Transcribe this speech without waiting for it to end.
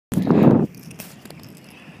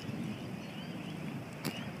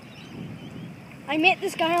I met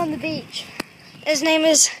this guy on the beach. His name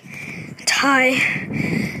is Ty.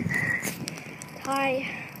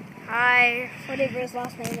 Whatever his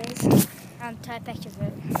last name is. Ty Beckett.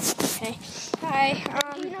 Okay. Hi.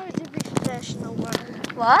 He knows every fish in the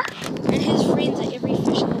world. What? And his friends are every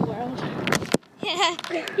fish in the world.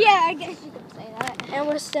 Yeah, I guess you could say that. And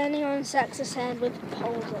we're standing on sacks of sand with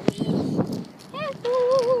poles that we use.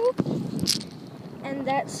 And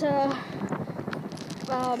that's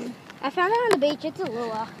I found it on the beach. It's a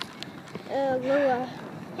lure. lure.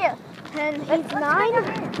 Here. And he's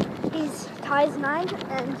 9. Ty's 9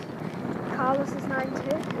 and Carlos is 9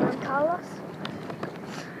 too. And I'm Carlos.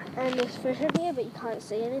 And there's fish in here, but you can't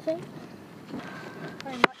see anything.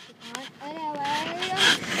 Very much you can't. Anyway.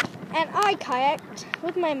 And I kayaked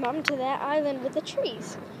with my mum to that island with the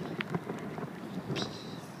trees.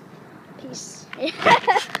 Peace.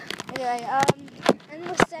 Anyway, and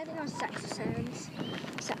we're standing on sacks of sands.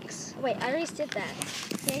 Sacks. Wait, I already said that.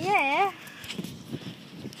 Yeah.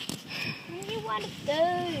 What do you want to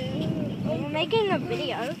do? We're making a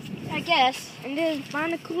video, I guess. and there's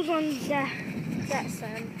barnacles on that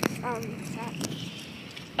sand. Sack.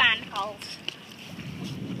 Barnacles.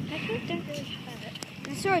 Actually, don't really have it.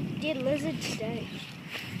 I saw a dead lizard today.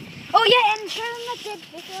 Oh yeah, and show them the dead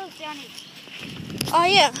fish down here. Oh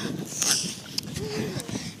yeah.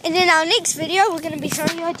 And in our next video, we're going to be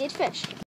showing you a dead fish.